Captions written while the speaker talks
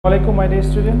Assalamualaikum my dear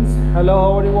students. Hello,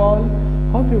 how are you all?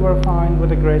 Hope you are fine with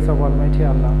the grace of Almighty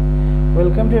Allah.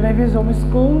 Welcome to Ariful's Home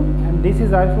School, and this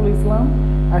is Ariful Islam,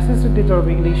 Assistant Teacher of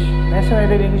English, National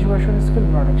Aided English Version School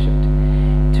Morning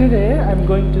Shift. Today I am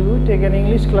going to take an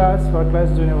English class for class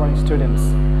junior 1 students.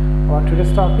 Our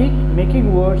today's topic,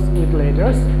 making words with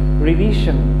letters,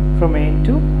 revision from A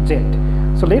to Z.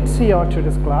 So let's see our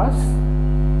today's class.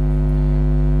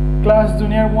 Class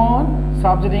junior 1,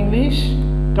 subject English.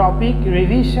 Topic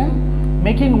revision,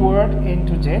 making word A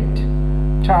to Z,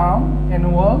 term,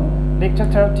 annual, lecture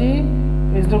 30,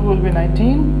 age group will be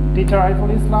 19, teacher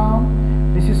Ariful Islam.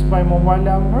 This is my mobile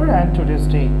number and today's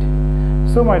date.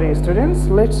 So my dear students,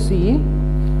 let's see.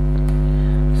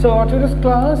 So our today's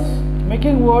class,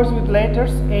 making words with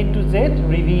letters A to Z,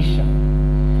 revision.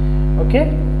 Okay,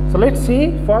 so let's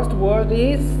see. First word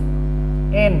is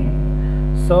N.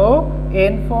 So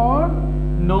N for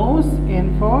nose,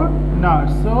 N for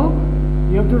nurse. So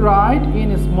you have to write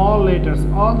in small letters.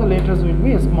 All the letters will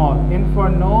be small. N for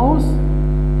nose,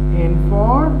 N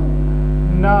for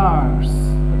nurse.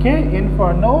 Okay, N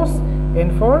for nose, N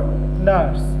for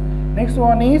nurse. Next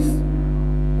one is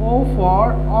O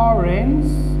for orange,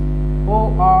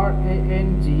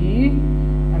 O-R-A-N-G,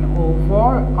 and O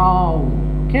for owl.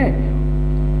 Okay,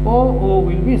 O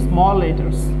will be small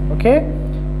letters. Okay,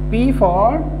 P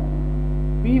for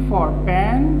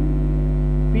pen,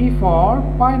 P for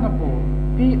pineapple,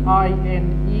 P-I-N-E-A-P-P-L-E,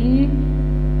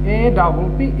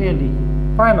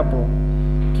 pineapple.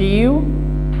 Q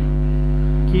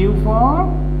for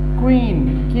queen,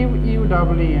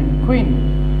 Q-U-E-N, queen.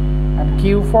 And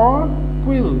Q for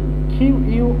quill,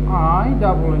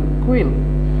 Q-U-I-L-L, quill.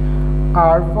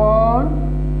 R for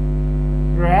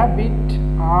rabbit,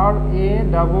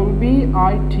 R-A-B-B-I-T,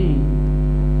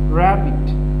 rabbit.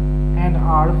 And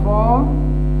R for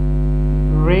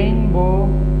rainbow,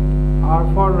 R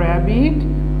for rabbit,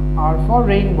 R for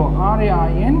rainbow,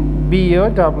 R-A-I-N-B-O-W.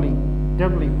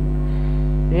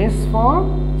 S for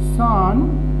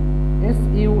sun,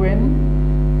 S-U-N.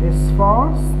 S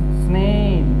for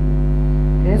snail,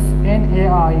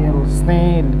 S-N-A-I-L,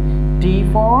 snail. T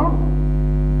for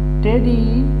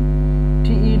teddy,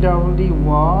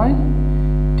 T-E-D-D-Y.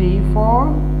 T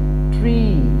for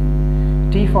tree,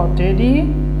 T for teddy,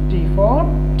 T for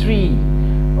tree.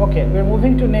 Okay, we're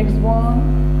moving to next one.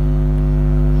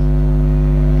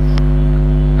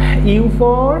 U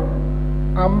for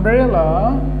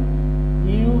umbrella,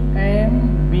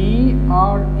 U-M-B-R-E-L-L-A,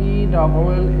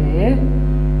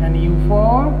 and U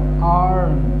for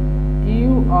arm,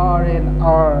 U-R-N,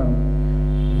 arm.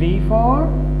 V for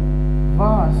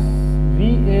vase,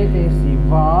 V-A-S-E,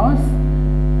 vase.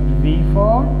 And V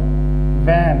for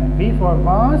van, V for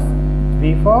vase,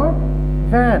 V for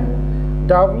van.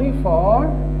 W for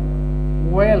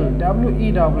well,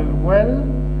 W-E-W, well.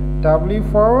 W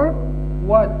for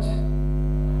watch,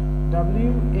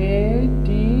 W-A-T-C-H,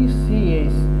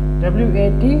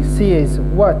 W-A-T-C-H,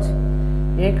 watch.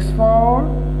 X for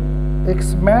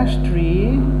Xmas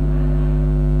tree,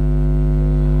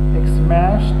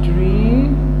 Xmas tree,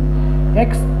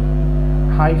 X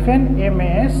hyphen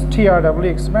M-A-S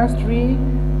T-R-W, Xmas tree.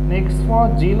 Next for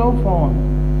xylophone,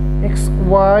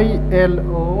 X-Y-L-O-P-H-O-N-E,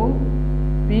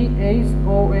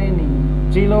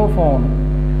 xylophone.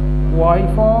 Y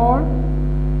for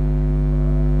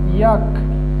yak,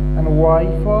 and Y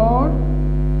for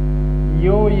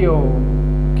yo-yo.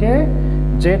 Okay,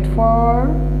 Z for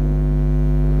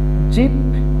jeep,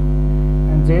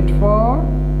 and Z for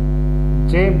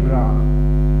zebra.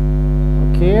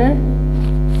 Okay,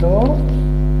 so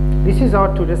this is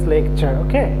our today's lecture.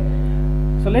 Okay,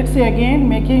 so let's see again,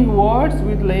 making words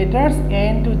with letters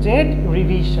N to Z,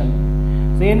 revision.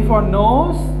 So N for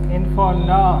nose, N for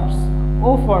nurse.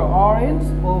 O for orange,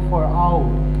 O for owl.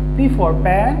 P for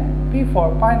pen, P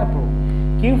for pineapple.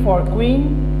 Q for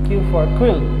queen, Q for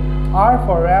quill. R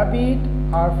for rabbit,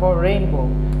 R for rainbow.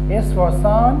 S for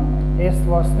sun, S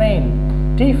for snail.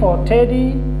 T for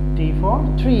teddy, T for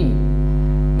tree.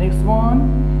 Next one,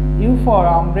 U for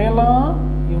umbrella,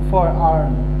 U for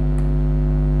arm.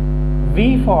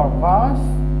 V for vase,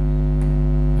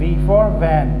 V for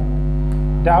van.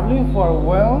 W for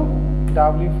well,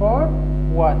 W for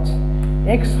watch.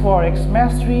 X for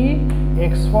Xmas tree,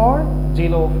 X for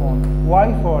xylophone.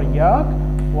 Y for yak,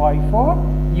 Y for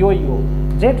yo-yo.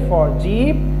 Z for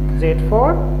jeep, Z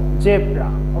for zebra.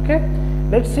 Okay,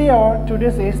 let's see our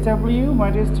today's SW,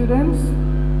 my dear students.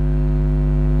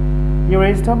 Your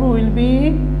SW will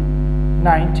be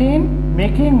 19,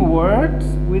 making words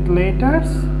with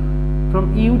letters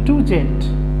from U to Z.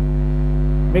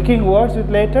 Making words with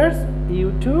letters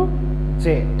U to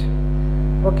Z.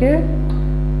 Okay,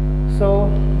 so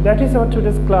That is our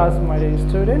today's class, my dear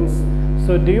students.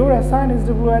 So do your assign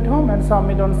SW at home and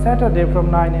submit on Saturday from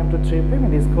 9 a.m. to 3 p.m.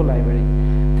 in the school library.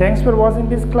 Thanks for watching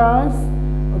this class.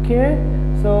 Okay,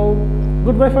 so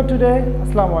goodbye for today.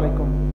 Assalamu alaikum.